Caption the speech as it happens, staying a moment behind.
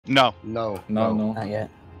No. No. No. Not yet.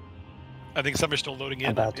 I think some are still loading in.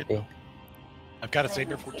 About to be. I've got a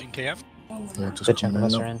Saber 14 KF. Yeah, just Good chunk of coming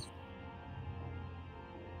us in are now. in.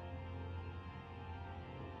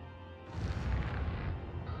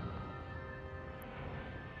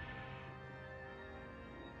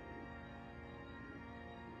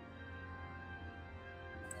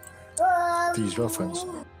 These reference.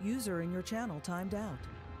 User in your channel timed out.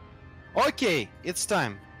 Okay, it's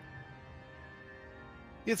time.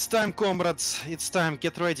 It's time, comrades. It's time.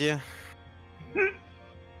 Get ready.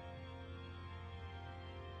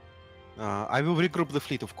 I will regroup the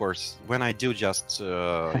fleet, of course. When I do, just you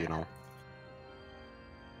know,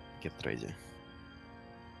 get ready.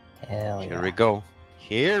 Hell Here yeah. we go.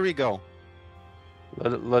 Here we go.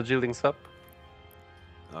 Logi links up.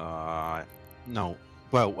 No.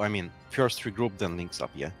 Well, I mean, first regroup, then links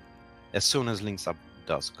up. Yeah. As soon as links up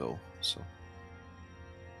does go. So.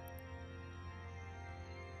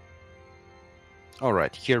 All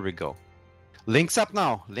right. Here we go. Links up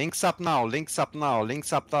now. Links up now. Links up now.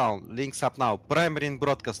 Links up now. Links up now. Primary in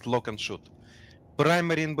broadcast. Lock and shoot.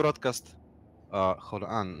 Primary in broadcast. Hold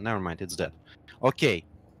on. Never mind. It's dead. Okay.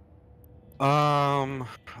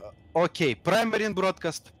 Okay. Primary in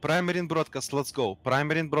broadcast. Primary in broadcast. Let's go.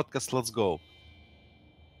 Primary in broadcast. Let's go.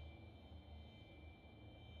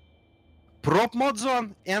 Prop mod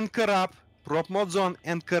zone. Anchor up. Prop mod zone.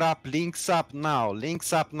 Anchor up. Links up now.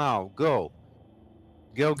 Links up now. Go.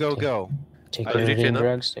 Go. Go. Go. Take Are your you Vivian reaching up?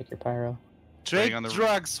 drugs, take your pyro. Trade on the-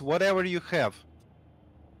 drugs, whatever you have.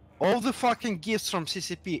 All the fucking gifts from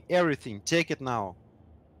CCP, everything. Take it now.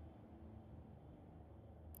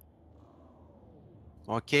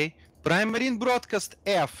 Okay. Primary in broadcast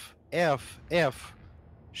F.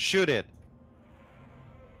 Shoot it.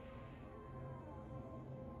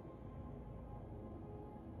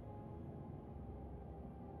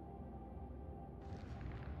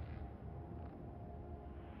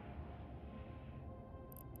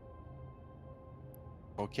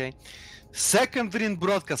 Okay. Secondary in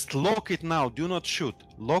broadcast. Lock it now. Do not shoot.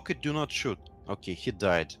 Lock it. Do not shoot. Okay, he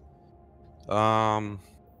died.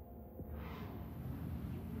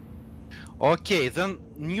 Okay, then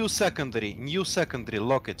new secondary. New secondary.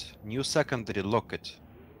 Lock it. New secondary. Lock it.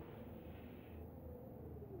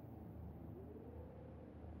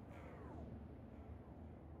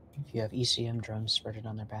 If you have ECM drones spread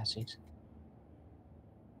on their bassies.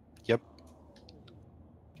 Yep.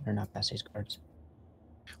 Or not bassies, guards.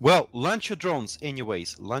 Well, launch your drones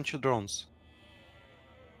anyways. Launch your drones.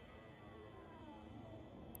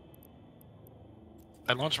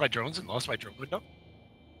 I launched my drones and lost my drone window.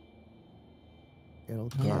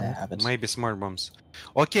 Yeah, that happens. Maybe smart bombs.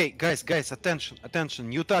 Okay, guys, attention.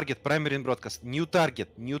 New target, primary in broadcast. New target,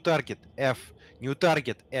 F. New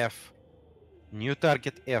target, F. New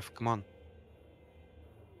target, F. Come on.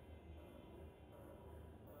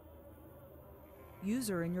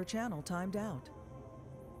 User in your channel timed out.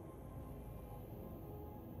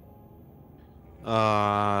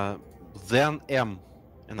 Then M.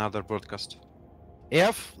 Another broadcast.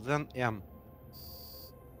 F, then M.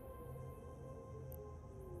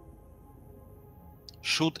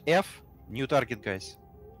 Shoot F. New target, guys.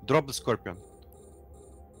 Drop the Scorpion.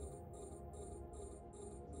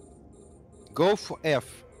 Go for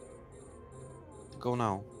F. Go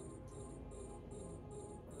now.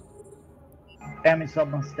 M is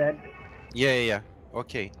almost dead. Yeah.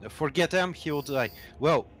 Okay. Forget M, he will die.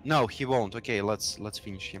 Well, no, he won't. Okay, let's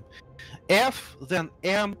finish him. F, then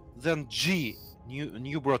M, then G.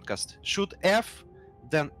 New broadcast. Shoot F,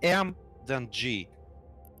 then M, then G.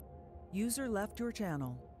 User left your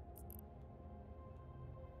channel.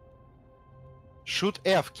 Shoot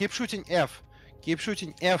F. Keep shooting F. Keep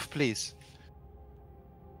shooting F, please.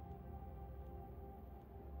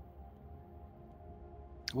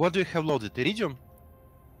 What do you have loaded? Iridium?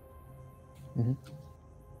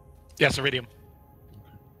 Yes, Iridium.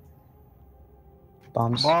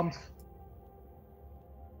 Bombs. Bombs.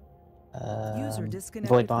 User disconnected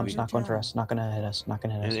Void from bombs, your not going for channel. us, not gonna hit us, not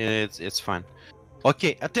gonna hit us. It's fine.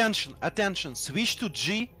 Okay, attention. Switch to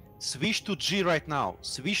G. Switch to G right now.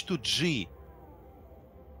 Switch to G.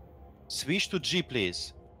 Switch to G,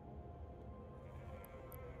 please.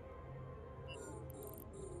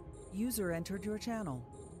 User entered your channel.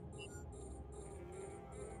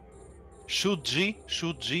 Shoot G.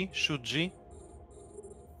 Shoot G.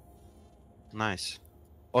 Nice.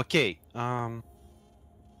 Okay.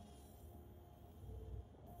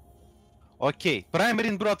 Okay. Primary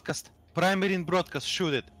in broadcast.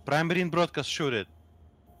 Shoot it. Primary in broadcast. Shoot it.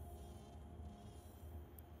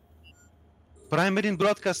 Primary in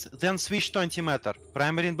broadcast, then switch to antimatter.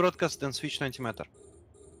 Primary in broadcast, then switch to antimatter.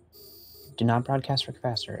 Do not broadcast for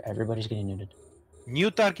capacitor. Everybody's getting neutered. New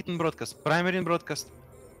target in broadcast. Primary in broadcast.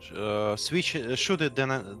 Switch, shoot it,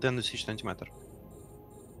 then you switch to antimatter.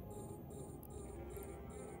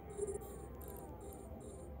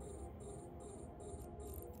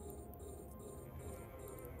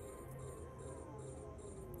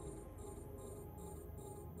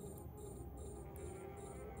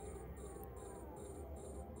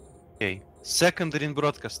 Okay. Secondary in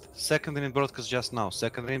broadcast. Secondary in broadcast just now.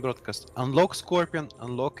 Secondary in broadcast. Unlock Scorpion,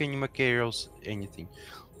 unlock any materials, anything.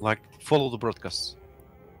 Like, follow the broadcasts.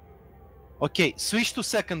 Okay, switch to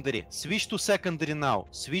secondary. Switch to secondary now.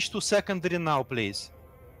 Switch to secondary now, please.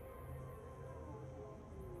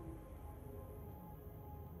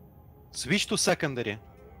 Switch to secondary.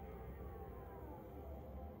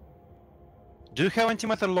 Do you have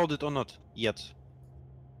antimatter loaded or not yet?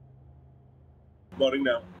 Loading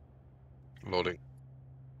now. Loading.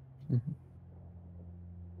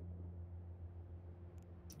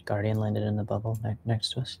 Guardian landed in the bubble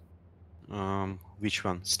next to us. Which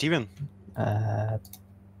one? Steven?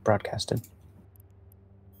 Broadcasted.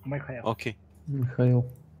 Mikhail. Okay. Mikhail.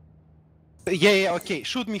 Yeah, okay.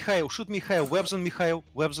 Shoot Mikhail, shoot Mikhail. Webs on Mikhail,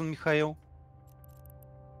 webs on Mikhail.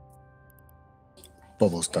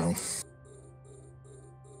 Bubbles down.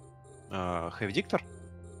 Heavy Dictor?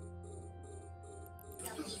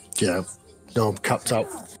 Yeah. No, I'm capped out.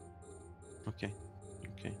 Okay.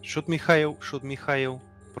 Okay. Shoot Mikhail, shoot Mikhail.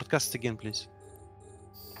 Broadcast again, please.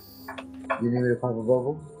 You need me to pop a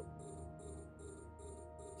bubble?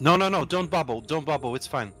 No, don't bubble, it's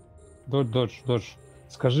fine. Додж.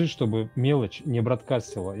 Скажи, чтобы мелочь не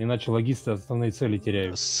бродкастила, иначе логисты основные цели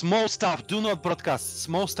теряют. Small stuff, do not broadcast.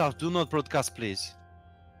 Small stuff, do not broadcast, please.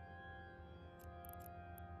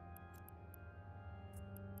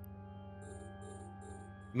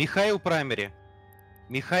 Mikhail primary.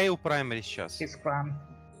 Mikhail primary сейчас. He's prime.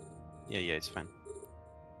 Yeah, it's fine.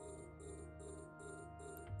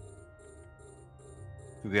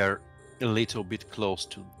 We are a little bit close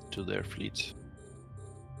to their fleet.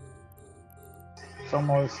 Some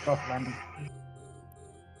more stuff landing.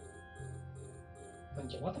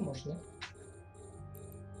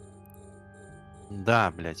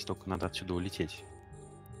 Да, блять, только надо отсюда улететь.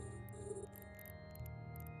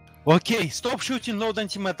 Okay, stop shooting load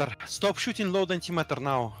antimatter. Stop shooting load antimatter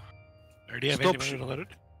now. Already have Stop antimatter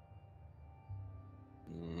loaded?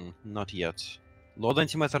 Not yet. Load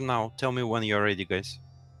antimatter now. Tell me when you're ready, guys.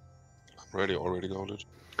 Ready, already loaded.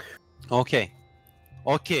 Okay.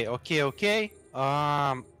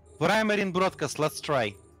 Primary in broadcast, let's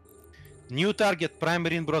try. New target,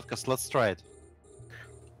 primary in broadcast, let's try it.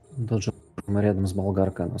 Додж, мы рядом с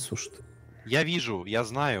болгаркой, она сушит. Я вижу, я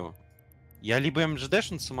знаю. Я либо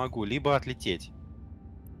МЖДшнуться могу, либо отлететь.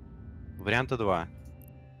 Варианта 2.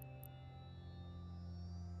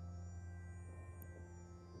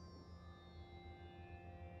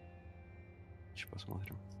 Сейчас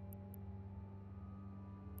посмотрим.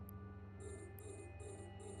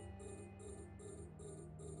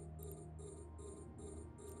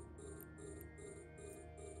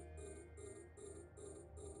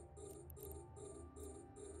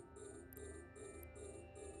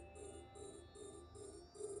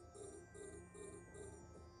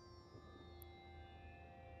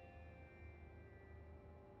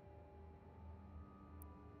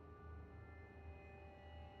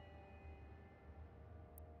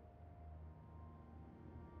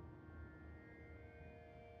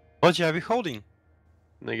 Logi, are we holding?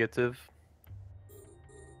 Negative.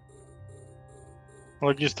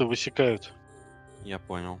 Логисты высекают. Я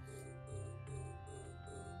понял.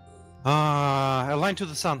 Align to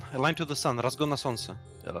the sun. Align to the sun. Разгон на солнце.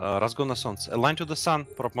 Разгон на солнце. Align to the sun.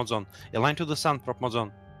 Prop mod zone. Align to the sun. Prop mod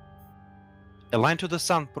zone. Align to the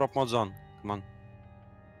sun. Prop mod zone. Come on.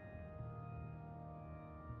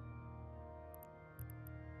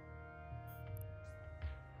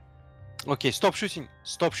 Okay, stop shooting.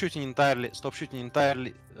 Stop shooting entirely. Stop shooting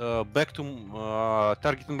entirely. Back to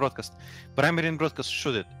target in broadcast. Primary in broadcast,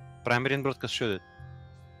 shoot it. Primary in broadcast, shoot it.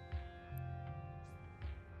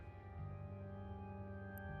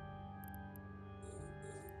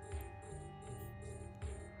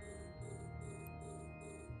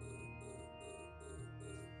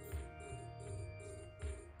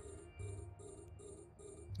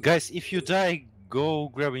 Guys, if you die, go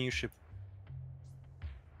grab a new ship.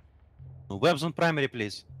 Webs on primary,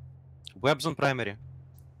 please. Webs on primary.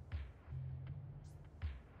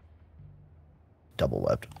 Double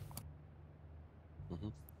webbed.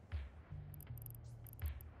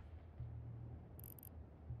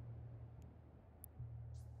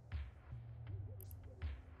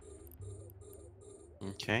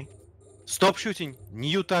 Okay. Stop shooting.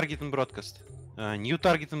 New target in broadcast. New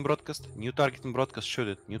target in broadcast. New target in broadcast. Shoot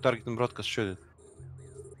it. New target in broadcast. Shoot it.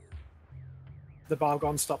 The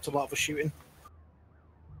Balgon stopped a lot of the shooting.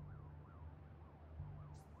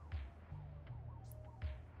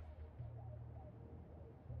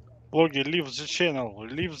 Logi, leave the channel.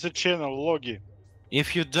 Leave the channel, Logi.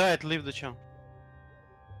 If you died, leave the channel.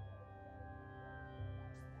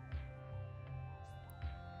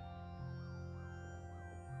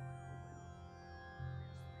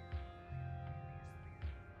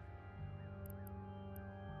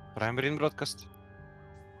 Primary in broadcast.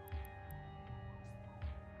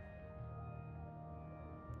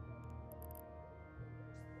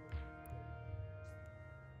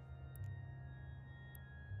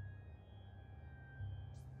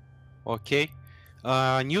 Okay.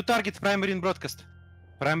 New target, primary in broadcast.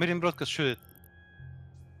 Primary in broadcast, shoot it.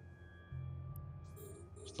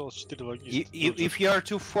 Осталось 4 логиста. If you are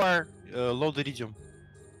too far, load the Iridium.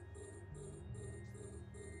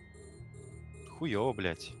 Хуёво,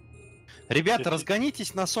 блядь. Ребята,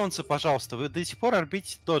 разгонитесь на солнце, пожалуйста. Вы до сих пор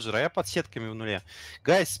орбите доджера, а я под сетками в нуле.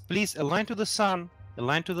 Guys, please align to the sun.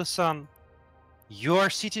 Align to the sun. You are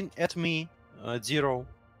sitting at me, 0.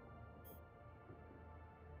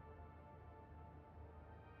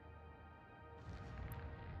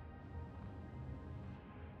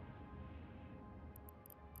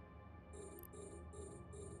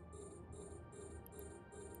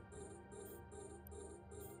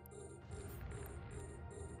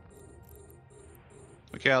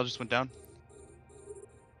 Okay, I just went down.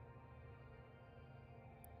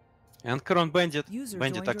 Anchor on Bandit. User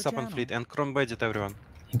Bandit, joined your accept on channel. fleet. Anchor on Bandit, everyone.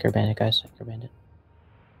 Anchor bandit, guys. Anchor bandit.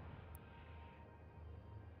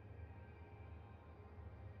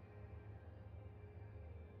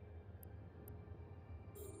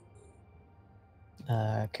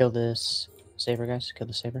 Kill this saber, guys. Kill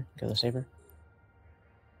the saber. Kill the saber.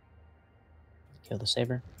 Kill the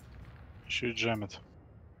saber. Еще и джамит.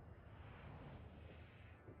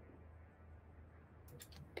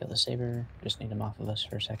 Kill the saber. Just need him off of us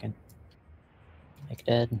for a second. Make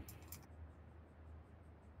dead.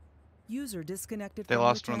 User disconnected They from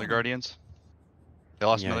lost your one of the channel. Guardians. They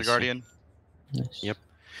lost Yeah, I another see. Guardian. Nice. Yep.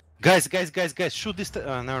 Guys, shoot this.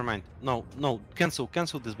 Never mind. No,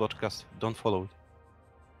 cancel this broadcast. Don't follow it.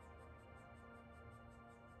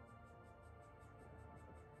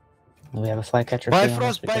 We have a flycatcher.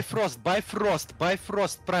 Bifrost,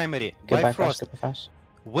 primary. Good Bifrost. Good Bifrost.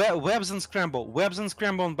 Webs and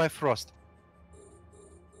scramble on Bifrost.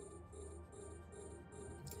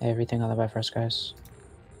 Everything on the Bifrost, guys.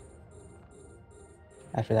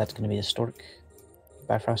 After that's going to be the Stork.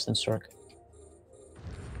 Bifrost and Stork.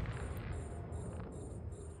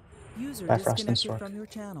 User Bifrost and disconnected Stork. from your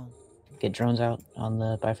channel. Get drones out on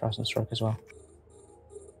the Bifrost and Stork as well.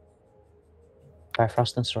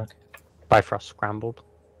 Bifrost and Stork. Bifrost scrambled.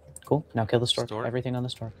 Cool. Now kill the Stork. Stork. Everything on the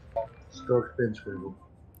Stork. Stork's been scrambled.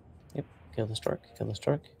 Yep. Kill the Stork. Kill the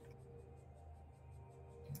Stork.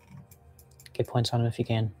 Get points on him if you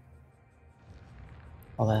can.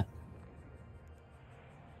 All that.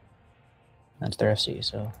 That's their FC,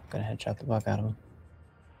 so gonna headshot the fuck out of him.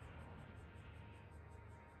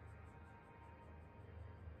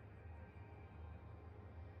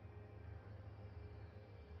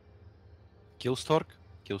 Kill Stork,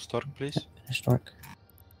 please. Finish Stork.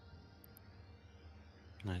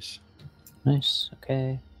 Nice. Nice.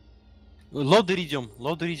 Okay. Load the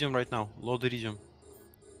Iridium right now. Load the Iridium.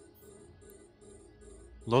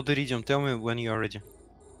 Tell me when you are ready.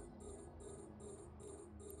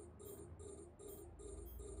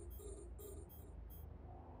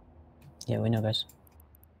 Yeah, we know, guys.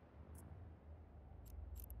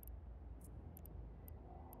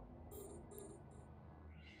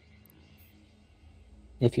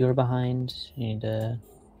 If you are behind, you need to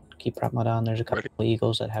keep prop mod on. There's a couple of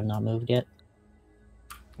eagles that have not moved yet.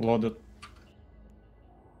 Loaded.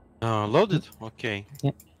 Loaded? Okay.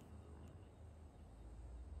 Yep.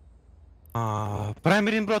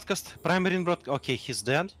 Primary in broadcast. Okay, he's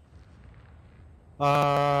dead.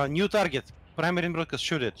 New target. Primary in broadcast.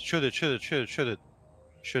 Shoot it.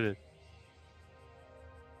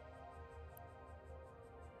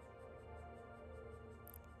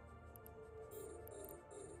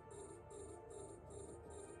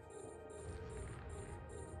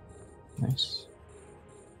 Nice.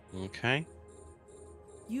 Okay.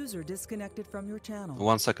 User disconnected from your channel.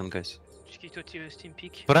 1 second, guys. Steam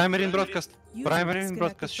peak. Primary in broadcast. User Primary in disconnected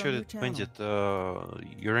broadcast. from Shoot your it. channel.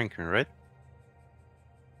 Bandit. You're anchoring, right?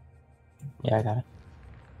 Yeah, I got it.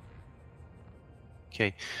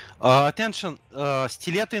 Okay. Attention.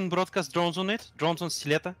 Stileta in broadcast. Drones on it. Drones on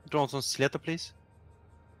Stileta, please.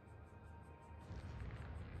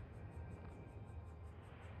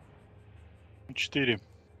 4.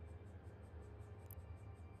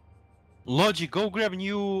 Logi, go grab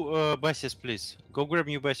new bases, please. Go grab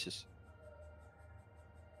new bases.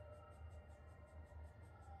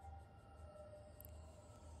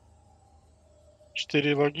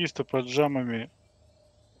 Четыре логиста под джамами.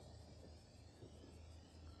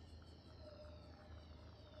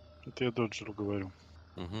 Это я доджеру говорю.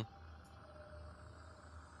 Угу.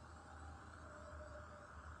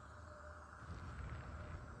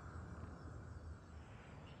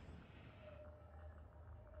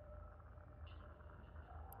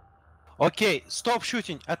 Okay, stop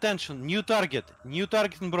shooting. Attention. New target. New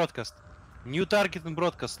target in broadcast. New target in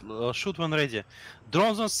broadcast. Shoot when ready.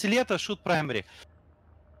 Drones on Sileta, shoot primary.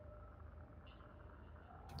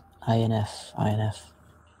 INF, INF.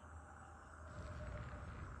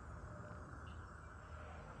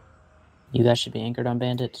 You guys should be anchored on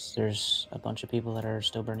bandits. There's a bunch of people that are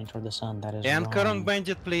still burning toward the sun. That is Anchor on wrong.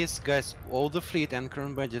 bandit, please, guys. All the fleet, anchor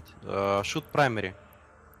on bandit. Shoot primary.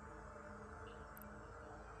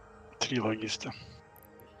 3 логиста.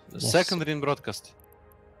 Yes. Secondary in broadcast.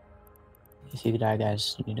 If you die,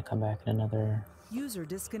 guys, you need to come back in another... User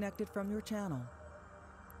disconnected from your channel.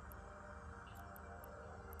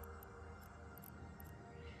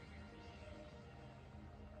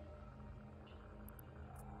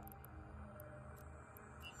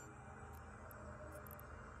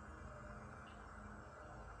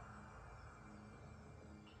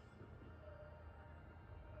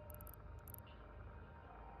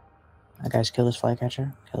 Guys, kill this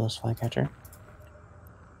flycatcher. Kill this flycatcher.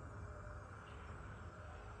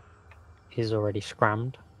 He's already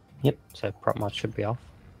scrammed. Yep. So prop mod should be off.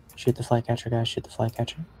 Shoot the flycatcher, guys. Shoot the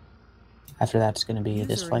flycatcher. After that, it's going to be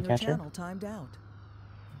this User in your flycatcher. channel timed out.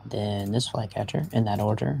 Then this flycatcher, in that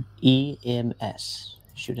order. EMS.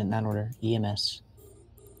 Shoot in that order. EMS.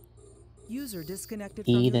 User disconnected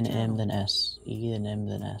E, from then your M, channel. then S. E, then M,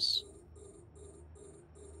 then S.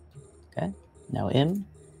 Okay. Now M.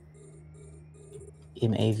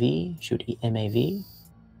 MAV. Shoot MAV.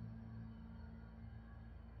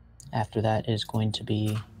 After that is going to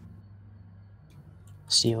be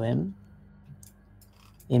COM.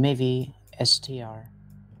 MAV, STR.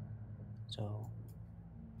 So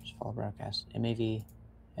just follow broadcast. MAV,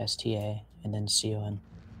 STA, and then COM.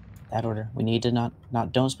 That order. We need to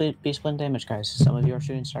don't be splitting damage, guys. Some of you are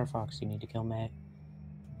shooting Star Fox. You need to kill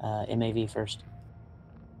MAV first.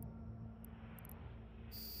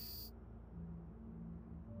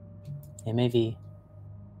 MAV.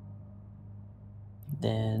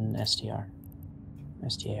 Then STR.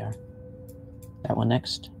 STAR. That one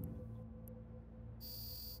next.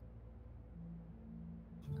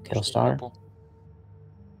 Kill Star. Kill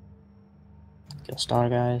Star,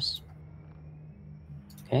 guys.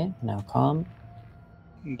 Okay, now Calm.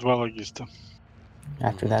 2 логиста.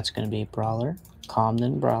 After that's going to be Brawler. Calm,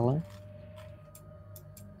 then Brawler.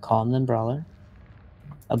 Calm, then Brawler.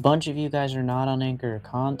 A bunch of you guys are not on anchor.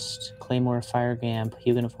 Const, Claymore, Fire Gamp,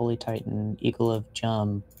 Hugin of Holy Titan, Eagle of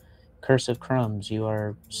Jum, Curse of Crumbs. You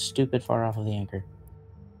are stupid far off of the anchor.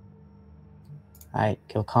 Alright,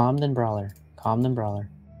 kill Calm, then Brawler. Calm, then Brawler.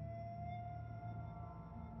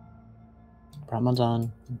 Brahman's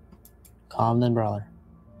on. Calm, then Brawler.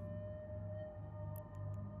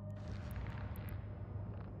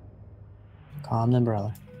 Calm, then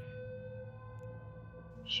Brawler.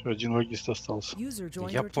 Все, 1 логист остался.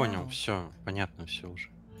 Я понял, все, понятно, все уже.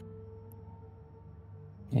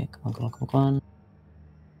 Okay, come on.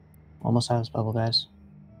 Almost out of this bubble, guys.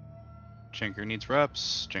 Jinker needs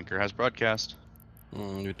reps. Jinker has broadcast.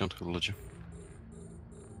 We don't have logi.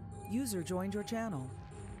 User joined your channel.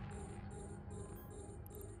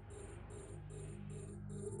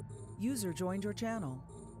 User joined your channel.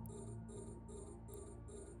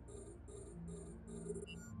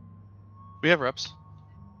 We have reps.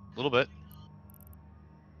 A little bit.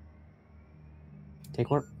 Take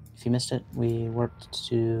warp. If you missed it, we warped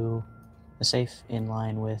to the safe in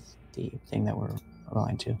line with the thing that we're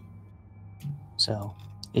aligned to. So,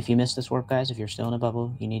 if you missed this warp, guys, if you're still in a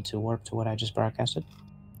bubble, you need to warp to what I just broadcasted.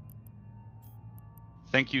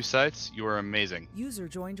 Thank you, Scythe. You are amazing. User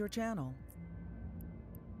joined your channel.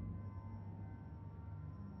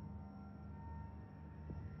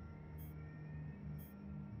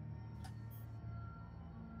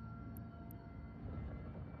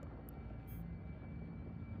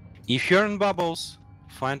 If you're in bubbles,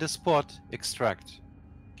 find a spot, extract,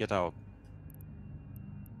 get out.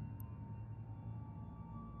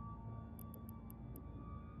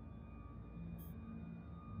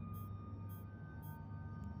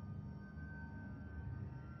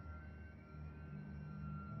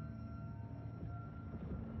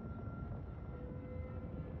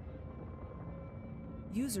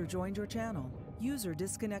 User joined your channel. User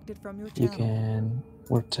disconnected from your You channel. can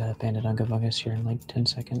work to Bandit on Gavagus here in like 10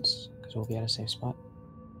 seconds, because we'll be at a safe spot.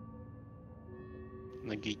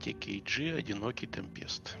 На гейте KG одинокий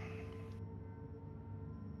темпест.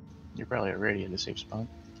 You're probably already in a safe spot.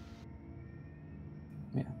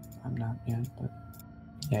 Yeah, I'm not yet, but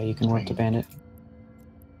yeah, you can work to Bandit.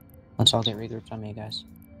 Let's all get regrouped on me, guys.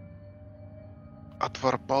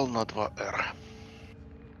 Отварпал на 2R.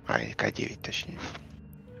 Ай, К9 точнее.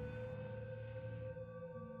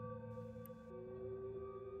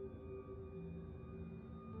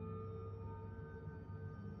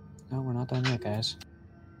 No, we're not done yet, guys.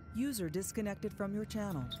 User disconnected from your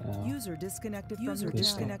channel. So, User disconnected from User your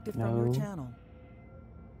disconnected from your no. channel.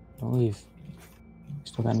 Don't leave.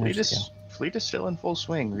 Still got nerves to go. Fleet is still in full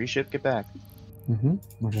swing. Reship, get back.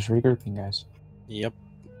 We're just regrouping, guys. Yep.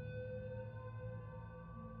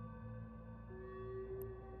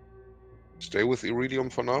 Stay with Iridium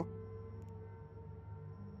for now.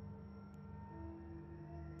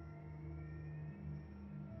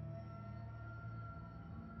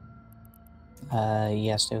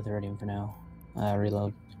 Yeah, stay with Iridium for now.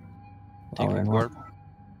 Reload. Take While we record. warp.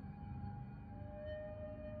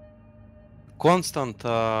 Констант,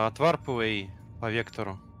 отварпывай по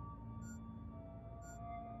вектору.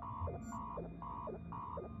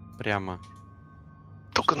 Прямо.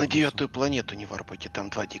 Только на 9-ю планету не варпайте, там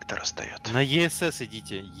 2 диктора стоят. На ESS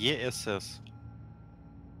идите. ESS.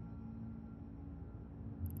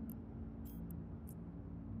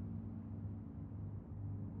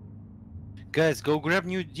 Guys, go grab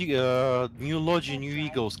new logi, new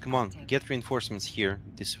eagles. Come on, get reinforcements here.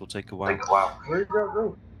 This will take a while.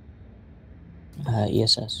 Go.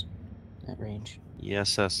 ESS. At range.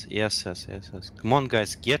 ESS. Come on,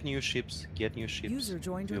 guys, get new ships. User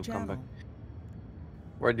joined your We'll come back. channel.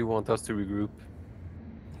 Where do you want us to regroup?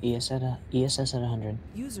 ESS at 100.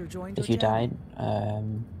 User joined If your you channel.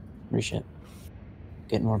 died, reship.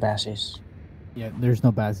 Get more bases. Yeah, there's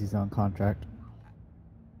no bases on contract.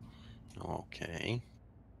 Okay.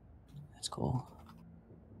 That's cool.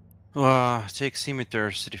 Take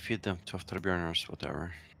scimitars, refit them to afterburners,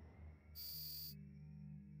 whatever.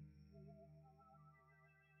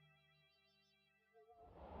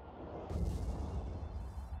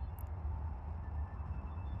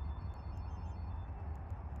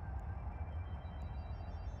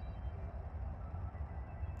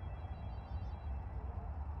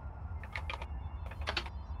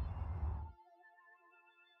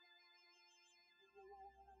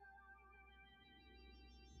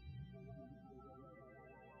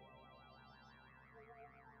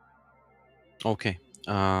 Okay.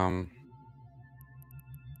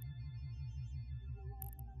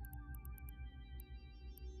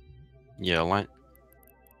 Yeah, align.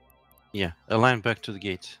 Yeah, align back to the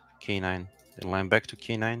gate. K9. Align back to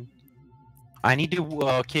K9. I need to.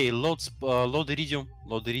 Okay, load iridium.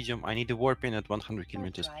 Load iridium. I need to warp in at 100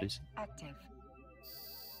 kilometers, please. Active.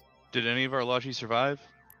 Did any of our logi survive?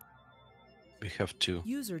 We have 2.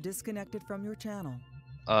 User disconnected from your channel.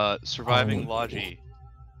 Surviving logi.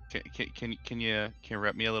 Can you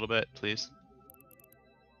rep me a little bit, please?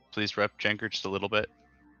 Please rep Jenker just a little bit.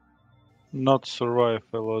 Not survive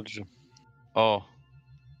a logi. Oh.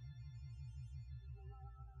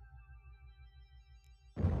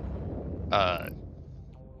 I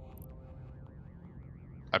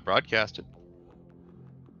broadcasted.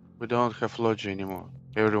 We don't have logi anymore.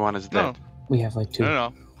 Everyone is dead. No. We have like 2.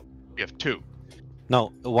 No. We have 2.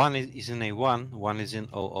 No, one is in A1, one is in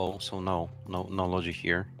OO, so no logic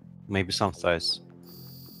here. Maybe some size.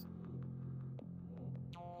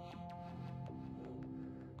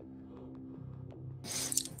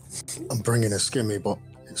 I'm bringing a skimmy, but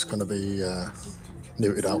it's going to be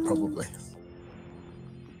neutered out probably.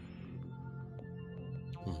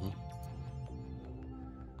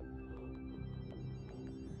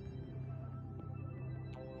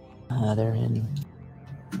 They're in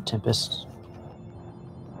Tempest.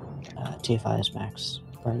 TFI is max.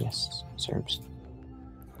 Or yes, Serbs.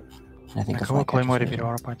 And I think a flight catcher's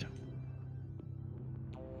there.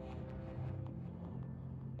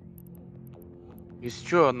 Если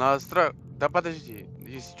чё, на Астра... Да подожди.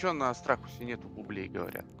 Если чё, на Астрахусе нету бублей,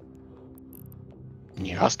 говорят.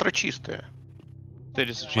 Не, Астра чистая.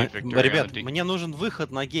 Ребят, мне нужен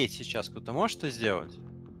выход на гейт сейчас. Кто-то может это сделать?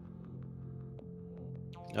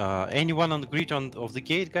 Anyone on the grid of the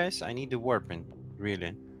gate, guys? I need the warping,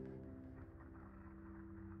 really.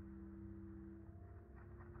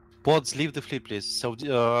 Pods, leave the fleet, please. So,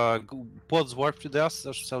 pods warp to the us,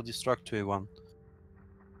 self-destruct to A1.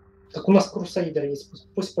 Так у нас крусейдер есть,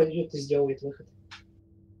 пусть пойдет и сделает выход.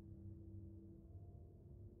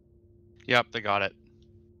 Yep, they got it.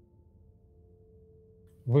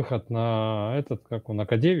 Выход на этот, как он, на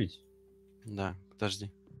К9? Да,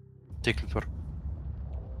 подожди. Take Warp.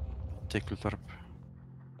 Take Warp.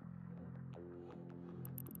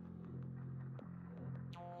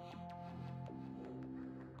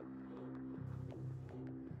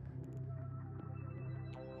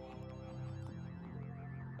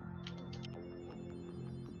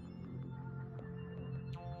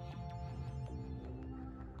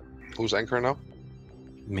 Who's anchor now?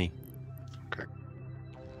 Me. Okay.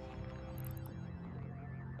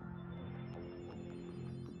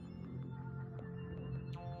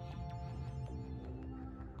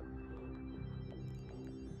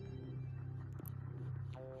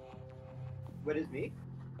 What is me?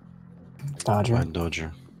 Dodger. My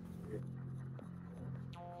Dodger.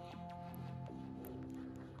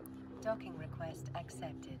 Docking request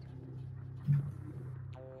accepted.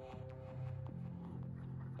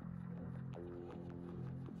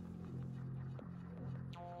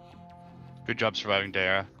 Good job surviving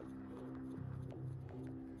Dara.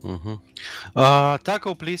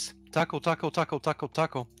 Taco, please. Taco.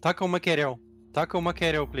 Taco material. Taco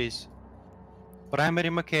material, please. Primary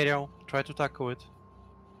material. Try to tackle it.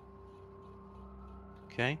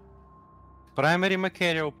 Okay. Primary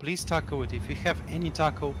material, please tackle it. If you have any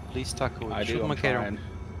tackle, please tackle it. I do, Shoot I'm material. trying.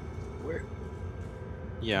 Where?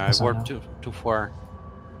 Yeah, Yes, I I warped know. too far.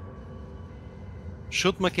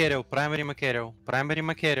 Shoot material, primary material.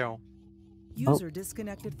 User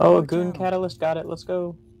disconnected from Oh, a your goon channel. catalyst. Got it. Let's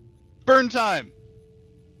go. Burn time!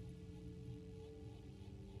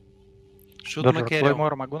 Shoot Доджер, material.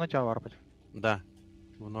 Клеймор, могу на тебя варпать? Да,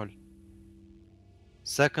 в ноль.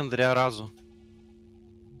 Secondary разу.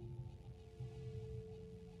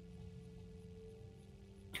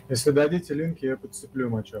 Если дадите линки, я подцеплю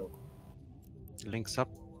мочалку. Links up.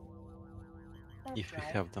 If you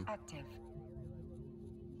have them.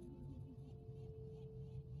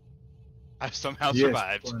 I somehow Yes,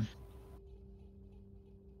 survived. fine.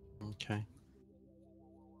 Okay.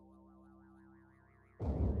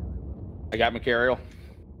 I got Macarial.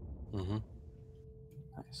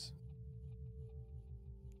 Nice.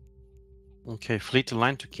 Okay, fleet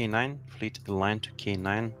align to K9. Fleet align to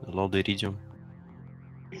K9. Load Iridium.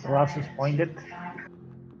 Rush is pointed.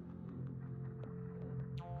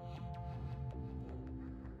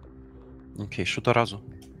 Окей, шута разу.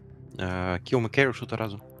 Kill Macarial, шута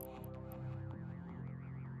разу.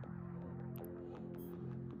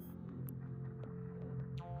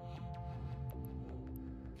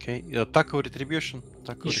 Окей, Taco Retribution.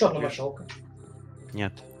 Taco Еще одна Retribution. мочалка.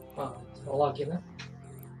 Нет. Лаги, да?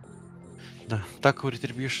 Да, Taco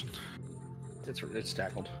Retribution. It's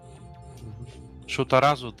tackled. Шута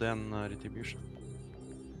разу, then Retribution.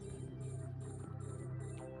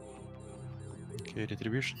 Okay,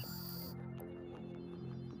 Retribution.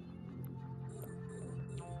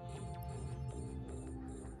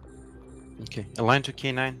 Okay, align to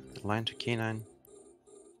K9. Align to K9.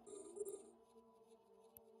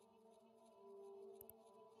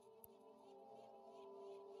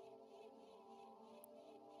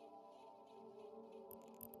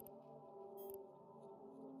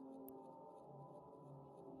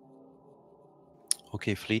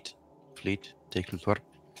 Okay, fleet. Fleet. Take Litwarp.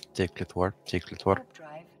 Take Litwarp. Take Litwarp.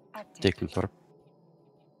 Take Litwarp.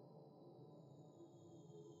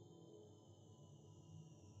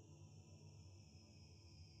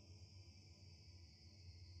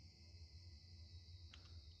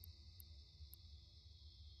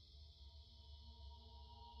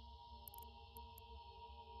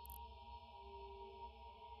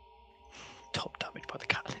 Top damage by the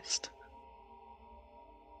catalyst.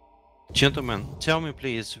 Gentlemen, tell me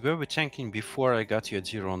please, were we tanking before I got you at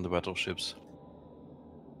 0 on the battleships?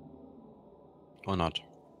 Or not?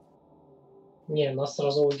 Не, нас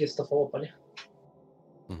сразу логистов лопали.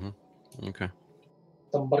 Okay.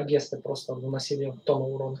 Там баргесты просто выносили тонну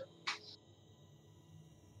урона.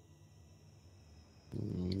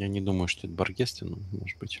 Я не думаю, что это баргесты, но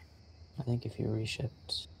может быть. I think if you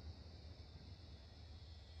reshipped,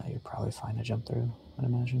 you'd probably find a jump through, I'd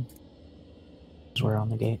imagine. Because we're on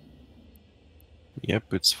the gate.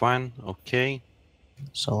 Yep, it's fine. Okay.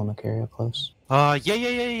 Solo Macario close.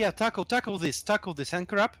 Yeah. Tackle this.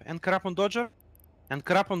 Anchor up on Dodger.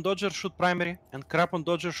 Anchor up on Dodger, shoot primary. Anchor up on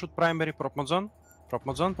Dodger, shoot primary. Prop mod zone.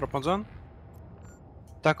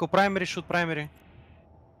 Tackle primary, shoot primary.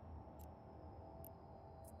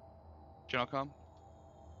 General com.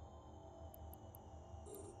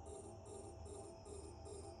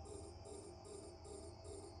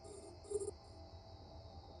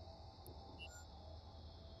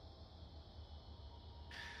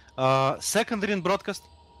 Secondary in broadcast.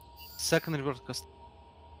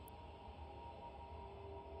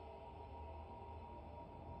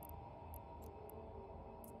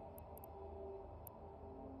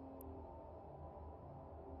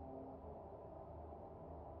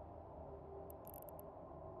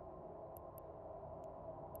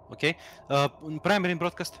 Okay. Primary in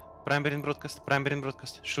broadcast. Primary in broadcast. Primary in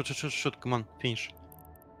broadcast. Shoot, shoot, shoot, shoot. Come on, finish.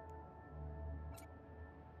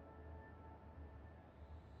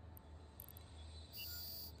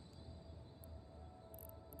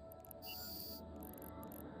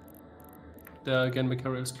 There again,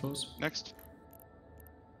 Macarius is close. Next.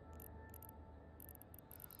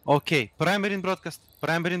 Okay, primary in broadcast.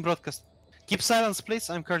 Primary in broadcast. Keep silence, please.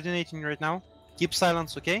 I'm coordinating right now. Keep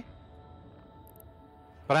silence, okay?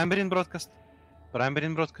 Primary in broadcast. Primary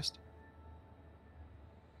in broadcast.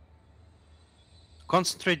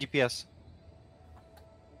 Concentrate DPS.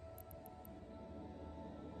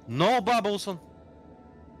 No bubbles on.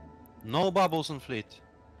 No bubbles on fleet.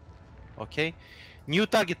 Okay. New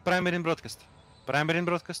target, primary in broadcast. Primary in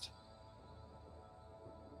broadcast.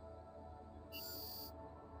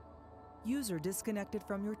 User disconnected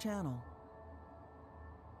from your channel.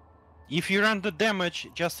 If you run the damage,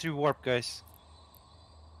 just rewarp, guys.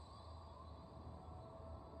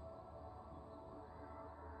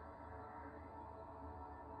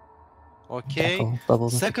 Okay.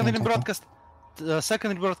 Secondary broadcast.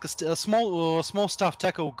 Secondary broadcast. Small stuff.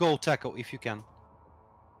 Tackle. Go tackle if you can.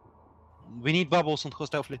 We need bubbles on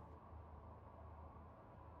hostile fleet.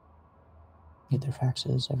 Get their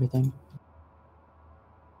faxes, everything.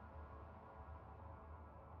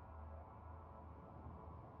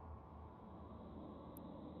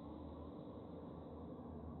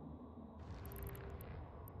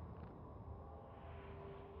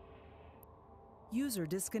 User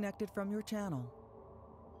disconnected from your channel.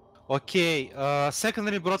 Okay,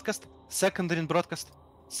 secondary broadcast. Secondary broadcast.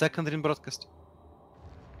 Secondary broadcast.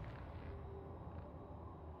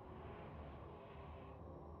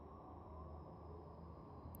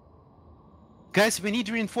 Guys, we need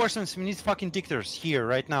reinforcements. We need fucking dictators here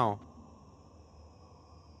right now.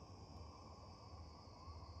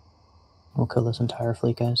 We'll kill this entire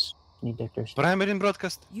fleet, guys. Need dictators. Primary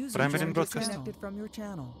broadcast. User Primary broadcast. disconnected from your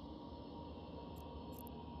channel.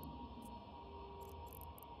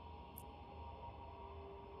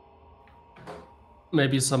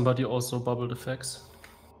 Maybe somebody also bubbled effects.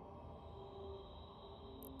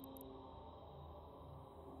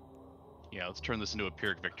 Yeah, let's turn this into a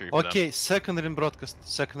Pyrrhic victory for Okay, them. secondary broadcast.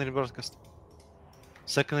 Secondary broadcast.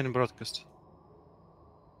 Secondary broadcast.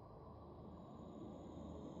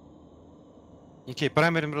 Okay,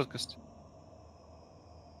 primary broadcast.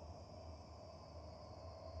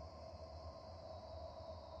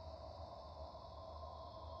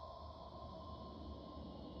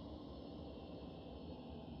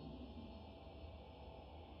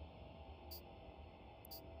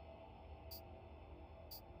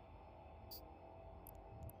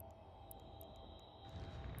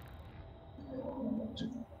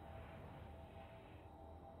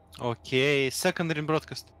 Okay, secondary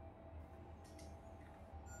broadcast.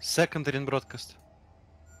 Secondary broadcast.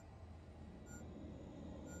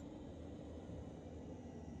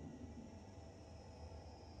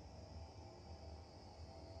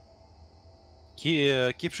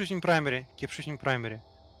 Keep shooting primary. Keep shooting primary.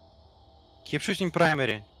 Keep shooting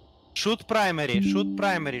primary. Shoot primary. Shoot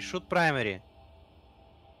primary. Shoot primary.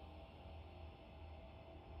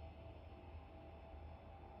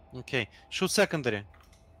 Okay, shoot secondary.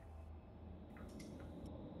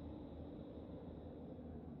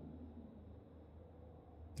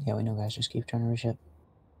 Yeah, we know, guys. Just keep trying to reship.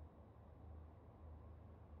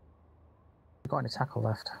 We're going to tackle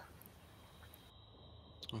left.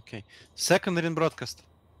 Okay, secondary in broadcast.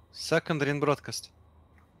 Secondary in broadcast.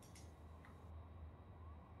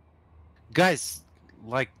 Guys,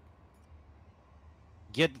 like,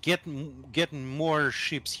 get more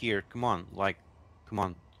ships here. Come on, like, come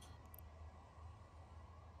on.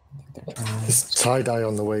 There's tie-dye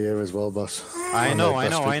on the way here as well, boss. I know, I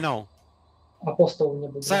know, I know. Апостол не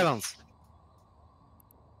был. Silence.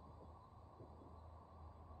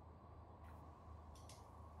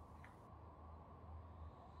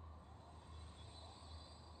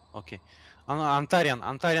 Okay.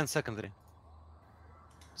 Antarian secondary.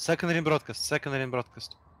 Secondary broadcast. Secondary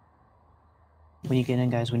broadcast. When you get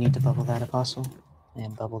in, guys, we need to bubble that apostle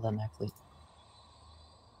and bubble that mech fleet.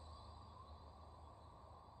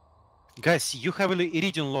 Guys, you have a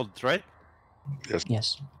Iridium loaded, right? Yes.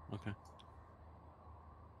 Yes. Okay.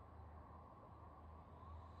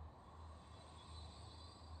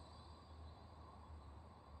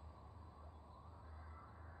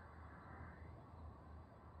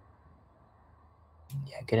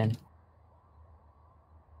 Yeah, get in.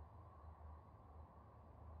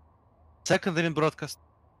 Secondary broadcast.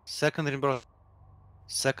 Secondary broadcast.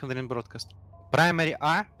 Secondary broadcast. Primary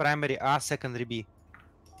A, secondary B.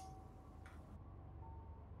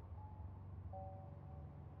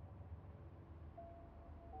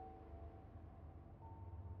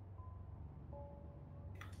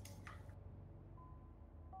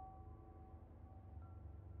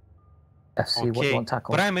 FC, what do you want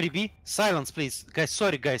tackle? Primary B. Silence, please, guys.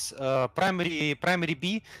 Sorry, guys. Primary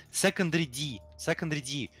B. Secondary D.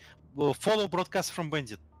 Follow broadcast from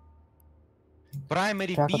Bandit.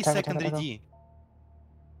 Primary Tackle, B. tackle, Secondary tackle, D.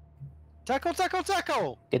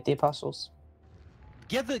 Tackle. Get the apostles.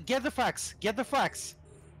 Get the facts.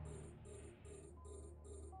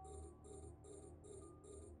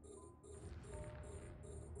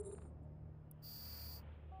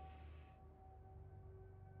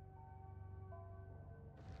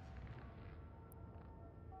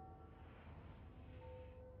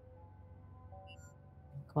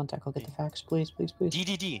 Come on, tackle, get the facts, please.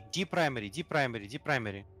 D primary.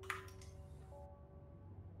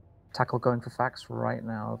 Tackle going for facts right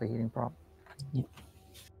now, overheating prop.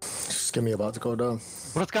 Skimmy about to go down.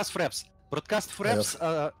 Broadcast fraps.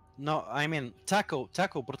 No, I mean tackle.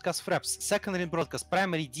 Broadcast fraps. Secondary broadcast.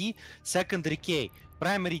 Primary D. Secondary K.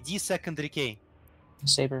 Primary D. Secondary K.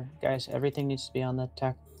 Saber, guys, everything needs to be on the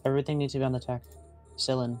tack. Everything needs to be on the tack.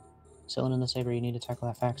 Sillin and the Saber, you need to tackle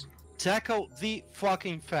that fax. Tackle the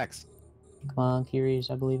fucking facts. Come on, Kiris,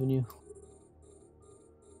 I believe in you.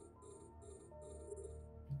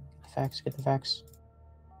 Get the facts.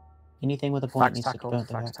 Anything with a point Facts needs tackled, to be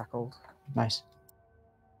facts tackled. Nice.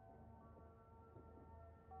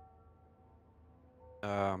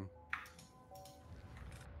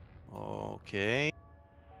 Okay.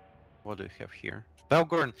 What do we have here?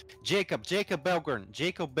 Belgorn. Jacob Belgorn.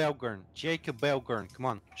 Come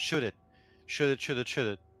on, shoot it.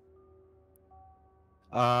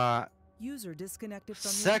 User disconnected from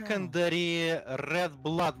your Secondary red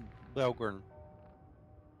blood Belgorn.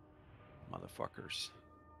 Motherfuckers.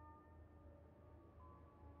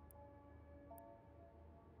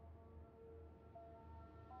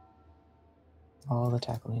 All the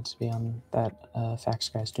tackle needs to be on that fax,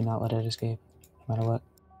 guys. Do not let it escape, no matter what.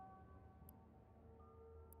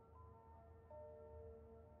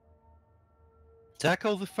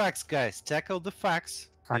 Tackle the facts, guys. Tackle the facts.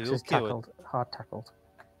 Facts is tackled. Hard tackled.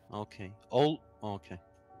 Okay. Okay.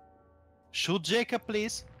 Shoot Jacob,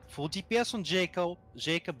 please. Full DPS on Jacob,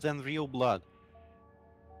 then real blood.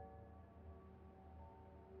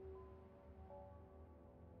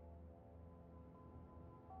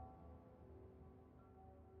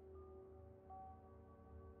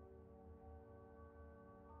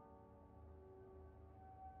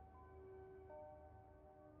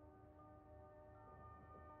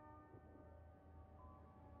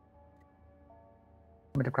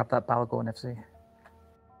 I'm going to grab that Balgorn FC.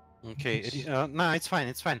 Okay, no, it's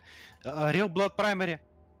fine. Real blood primary.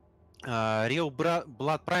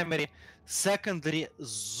 Blood primary. Secondary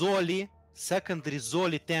Zoli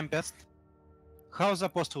Tempest. How's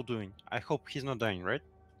Apostle doing? I hope he's not dying, right?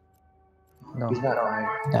 No. He's not dying.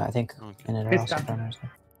 Yeah, I think in it also primers.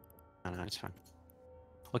 No, it's fine.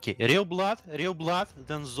 Okay, real blood,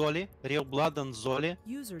 then Zoli. Real blood, then Zoli.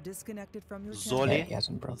 User disconnected from your Zoli,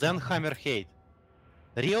 channel. then Hammerhead.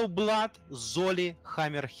 Real blood, Zoli,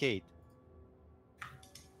 Hammerhead.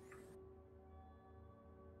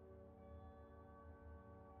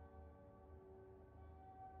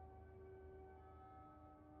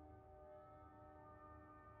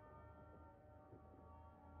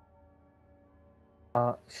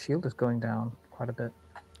 Shield is going down quite a bit.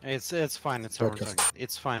 It's fine. It's our target.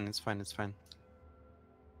 It's fine.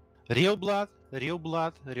 Real blood.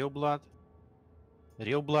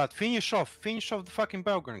 Finish off the fucking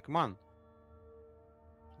Belgorn. Come on.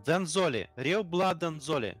 Then Zoli. Real blood, then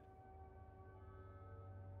Zoli.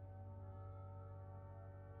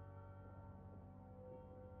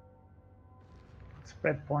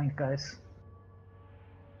 Spread point, guys.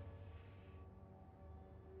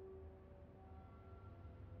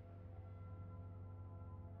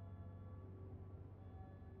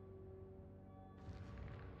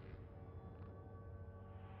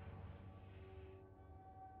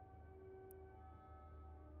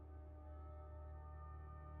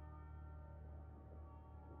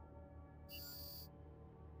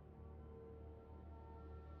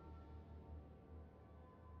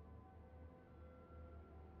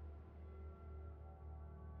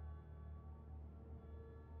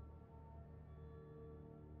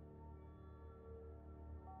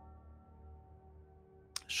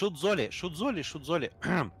 Shoot Zoli. Shoot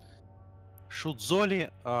Zoli.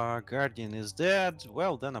 Guardian is dead.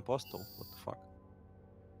 Well, then Apostle. What the fuck?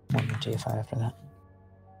 One more TFI after that.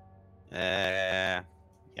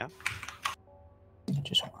 Yeah.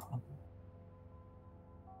 Just hold on.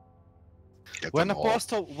 When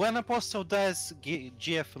Apostle dies,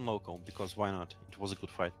 GF and local, because why not? It was a good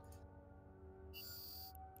fight.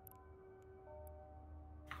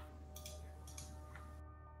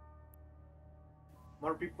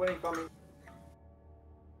 More people incoming.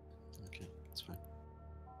 It's fine.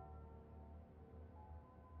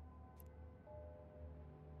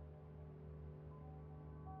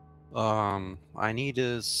 I need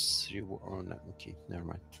is oh no, okay, never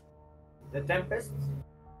mind. The Tempest?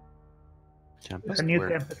 Tempest? A new Where?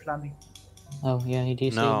 Tempest landing. Oh, yeah, he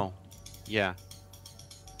DC'd. No. Yeah.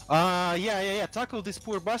 Yeah. Tackle this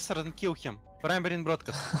poor bastard and kill him. Primary in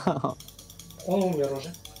broadcast. Он умер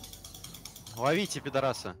уже. Ловите,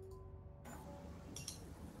 пидораса.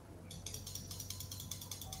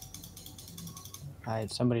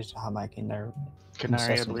 Alright, somebody's hot-micing their Canary,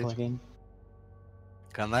 I incessant believe. clicking.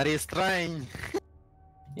 Canary is trying.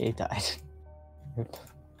 He died.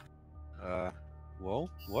 Whoa,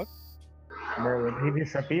 what? Bro, did he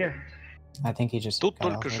disappear? I think he just Тут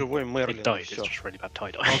got только off it. живой Мерлин. He died, Всё. it's just really bad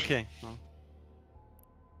tie-dye. Okay.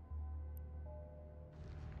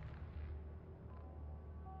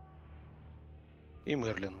 И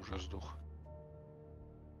Мерлин уже сдох.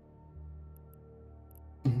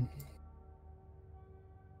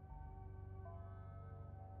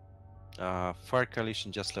 Fire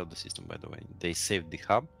Coalition just left the system, by the way. They saved the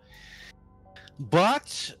hub.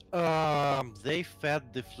 But they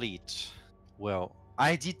fed the fleet. Well,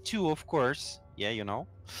 I did too, of course. Yeah, you know.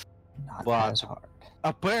 Not But as hard.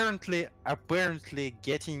 apparently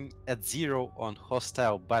getting at 0 on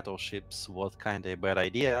hostile battleships was kind of a bad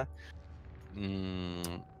idea.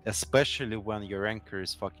 Especially when your anchor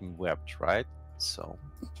is fucking webbed, right? So.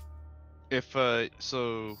 If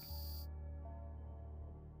so.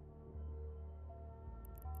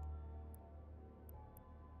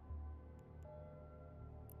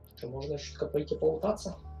 Что, можно чутка пойти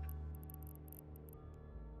полутаться?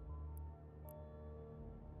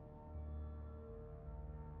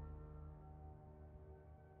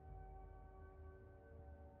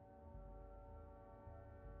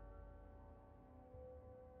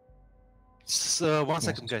 One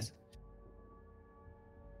second, guys.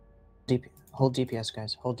 Hold DPS,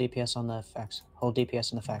 guys. Hold DPS on the FX. Hold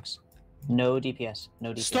DPS on the FX. No DPS.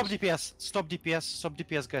 No DPS. Stop DPS. Stop DPS. Stop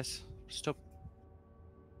DPS, guys. Stop.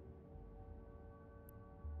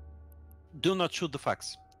 Do not shoot the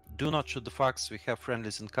fax. Do not shoot the fax. We have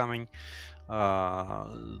friendlies incoming.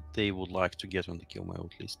 They would like to get on the kill mail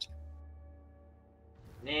at least.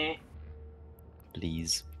 Nah.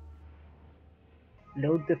 Please.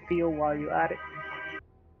 Load the field while you're at it.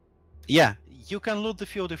 Yeah, you can loot the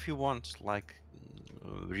field if you want. Like,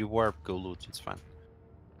 rewarp, go loot. It's fine.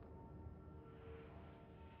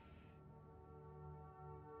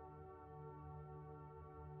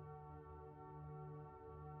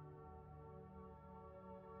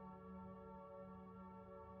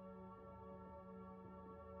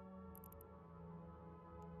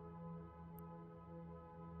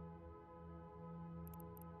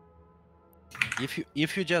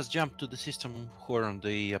 If you just jump to the system whore on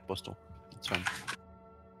the apostle, it's fine.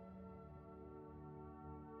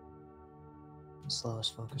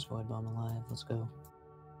 Slowest focus void bomb alive. Let's go.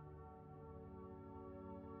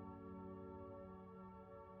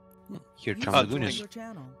 Here comes the goonies.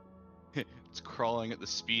 It's crawling at the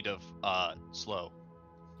speed of slow.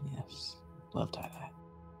 Yes. Love tie-dye.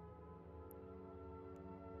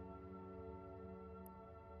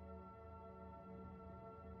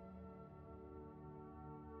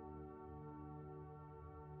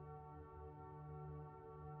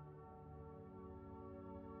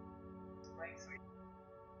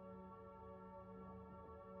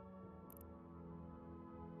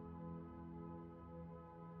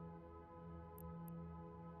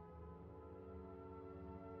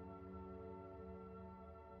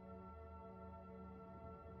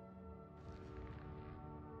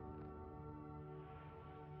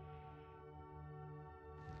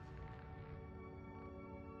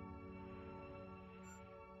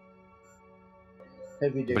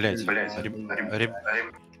 Блять,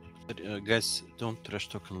 guys, don't trash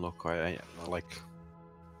talk and loco. I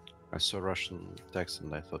saw Russian text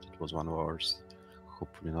and I thought it was one of ours.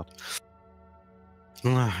 Hopefully not.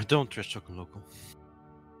 Don't trash talk and local.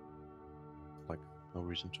 Like, no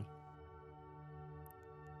reason to.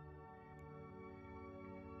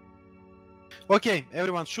 Okay,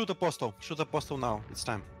 everyone, shoot apostle. Shoot apostle now. It's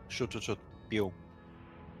time. Shoot. Pew.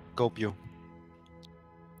 Go pew.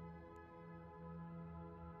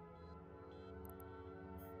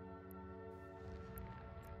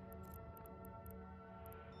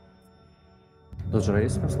 Тут же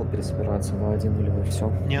есть смысл пересобираться в один или вы все?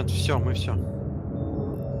 Нет, все, мы все.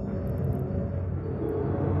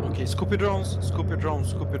 Okay, scoopy drones.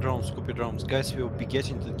 Guys, we will be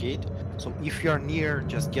getting to the gate. So if you are near,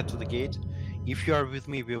 just get to the gate. If you are with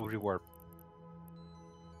me, we will rewarp.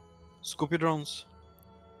 Scoopy drones.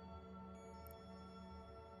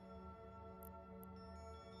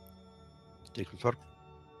 Take control.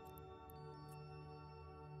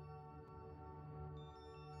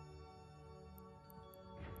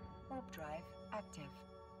 Warp drive active.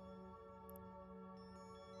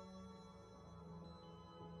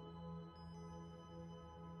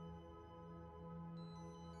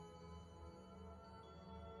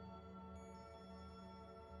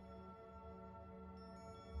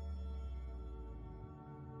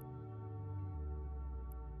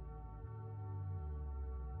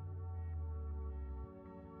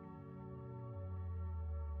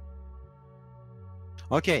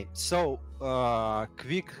 Okay, so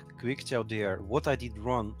quick tell there. What I did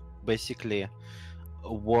wrong basically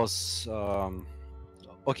was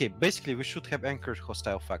okay. Basically, we should have anchored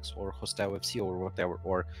hostile fax or hostile FC or whatever,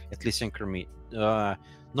 or at least anchor me.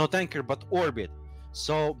 Not anchor, but orbit.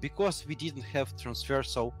 So because we didn't have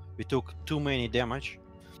transversal, we took too many damage,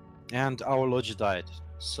 and our logi died.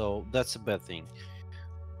 So that's a bad thing.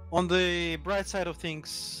 On the bright side of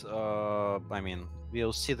things, I mean,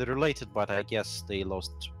 we'll see the related, but I guess they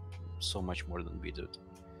lost so much more than we did.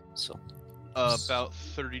 So about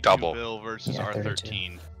 32 Double. bill versus Yeah,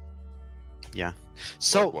 R13. yeah.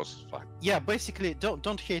 So So it was fine. yeah, basically,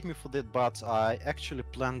 don't hate me for that, but I actually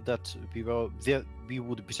planned that we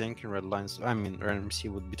would be tanking red lines. I mean,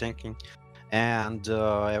 RMC would be tanking, and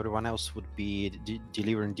everyone else would be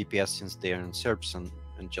delivering DPS since they're in Serbs and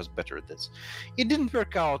just better at this. It didn't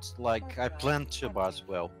work out like I planned to, but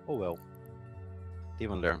well, oh well.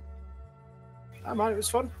 Live and learn. Oh man, it was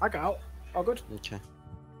fun. I got out. All good. Okay.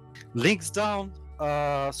 Links down.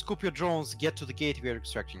 Scoop your drones. Get to the gate. We are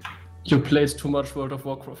extracting. You played too much World of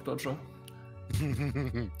Warcraft, Dodger.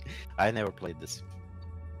 I never played this.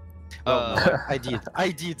 Well, no, I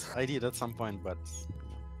did at some point, but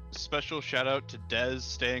Special shout out to Dez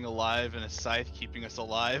staying alive and a Scythe keeping us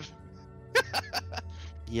alive.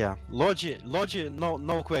 yeah, Logi,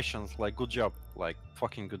 no questions. Like, good job, like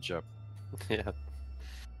fucking good job. Yeah.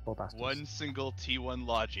 One single T1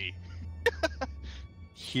 Logi.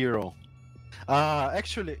 Hero.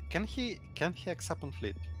 Actually, can he accept on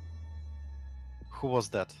fleet? Who was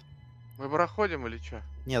that? Мы проходим или что?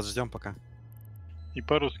 Нет, ждем пока. И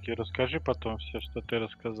по-русски расскажи потом все, что ты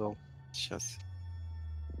рассказал. Сейчас.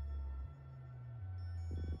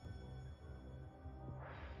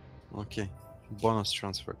 Окей. Bonus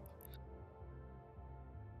transfer.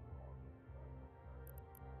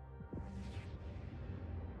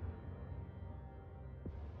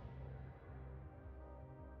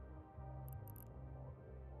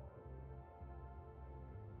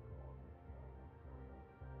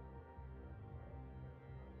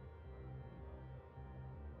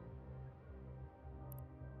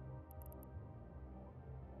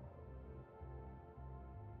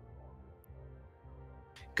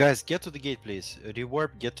 Guys, get to the gate, please.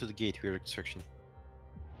 Rewarp, get to the gate. We're extraction.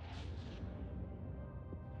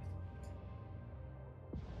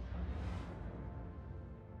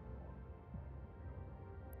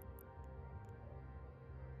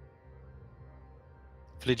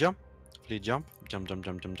 Fleet jump. Fleet jump. Jump, jump,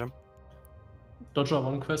 jump, jump, jump. Dodger,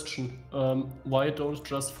 one question. Why don't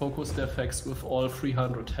just focus their fax with all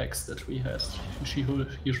 300 hacks that we had?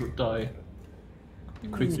 He should die.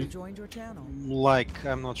 Quickly. Joined your channel. Like,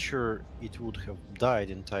 I'm not sure it would have died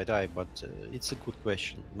in tie-dye, but it's a good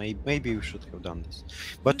question. Maybe we should have done this.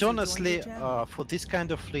 But honestly, for this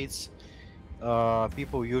kind of fleets,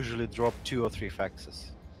 people usually drop 2 or 3 faxes.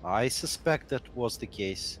 I suspect that was the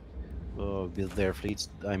case with their fleets.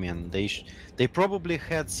 I mean, they probably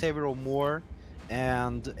had several more,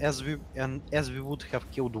 and as we would have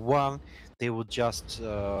killed one, they would just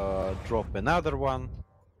drop another one.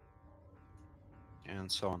 And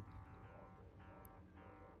so on.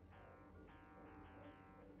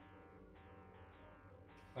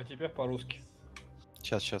 А теперь по-русски.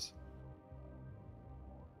 Сейчас.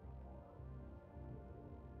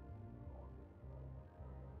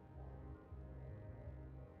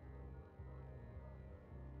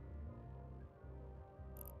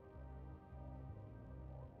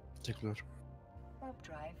 Warp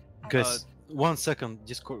drive. Guys, 1 second.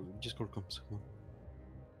 Discord comes.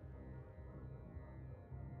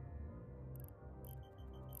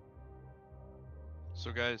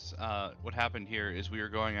 So guys, what happened here is we were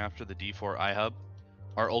going after the D4 iHub.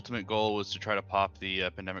 Our ultimate goal was to try to pop the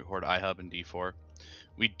Pandemic Horde iHub in D4.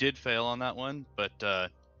 We did fail on that one, but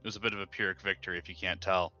it was a bit of a Pyrrhic victory if you can't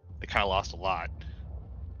tell. They kind of lost a lot.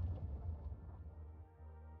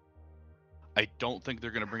 I don't think they're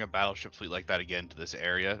going to bring a battleship fleet like that again to this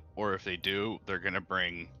area, or if they do, they're going to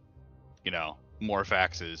bring, you know, more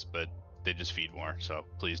faxes, but they just feed more, so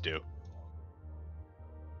please do.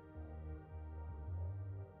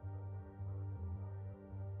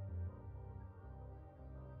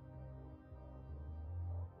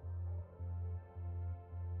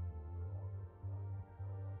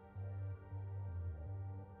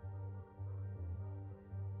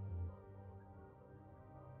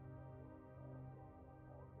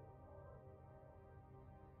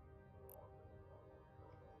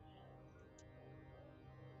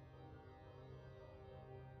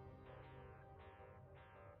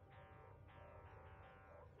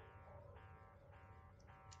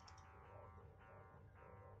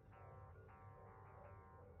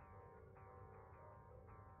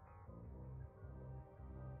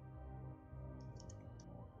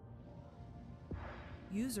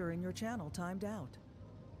 User in your channel timed out.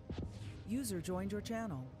 User joined your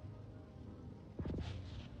channel.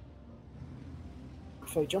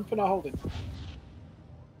 So jumping or holding?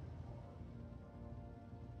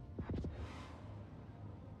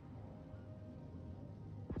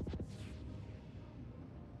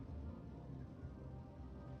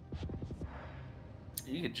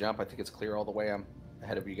 You can jump. I think it's clear all the way. I'm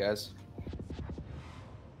ahead of you guys.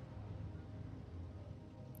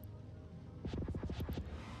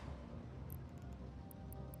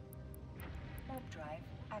 Warp drive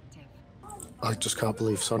active. I just can't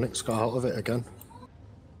believe Sonic's got out of it again.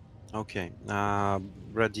 Okay.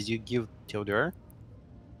 Brad, did you give Theodore?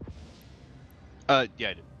 Yeah, I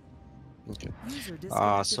did. Okay. User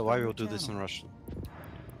disconnected So from I your will do this in channel. Russian.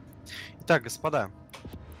 Итак, господа,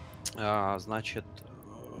 значит,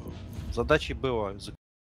 задачей было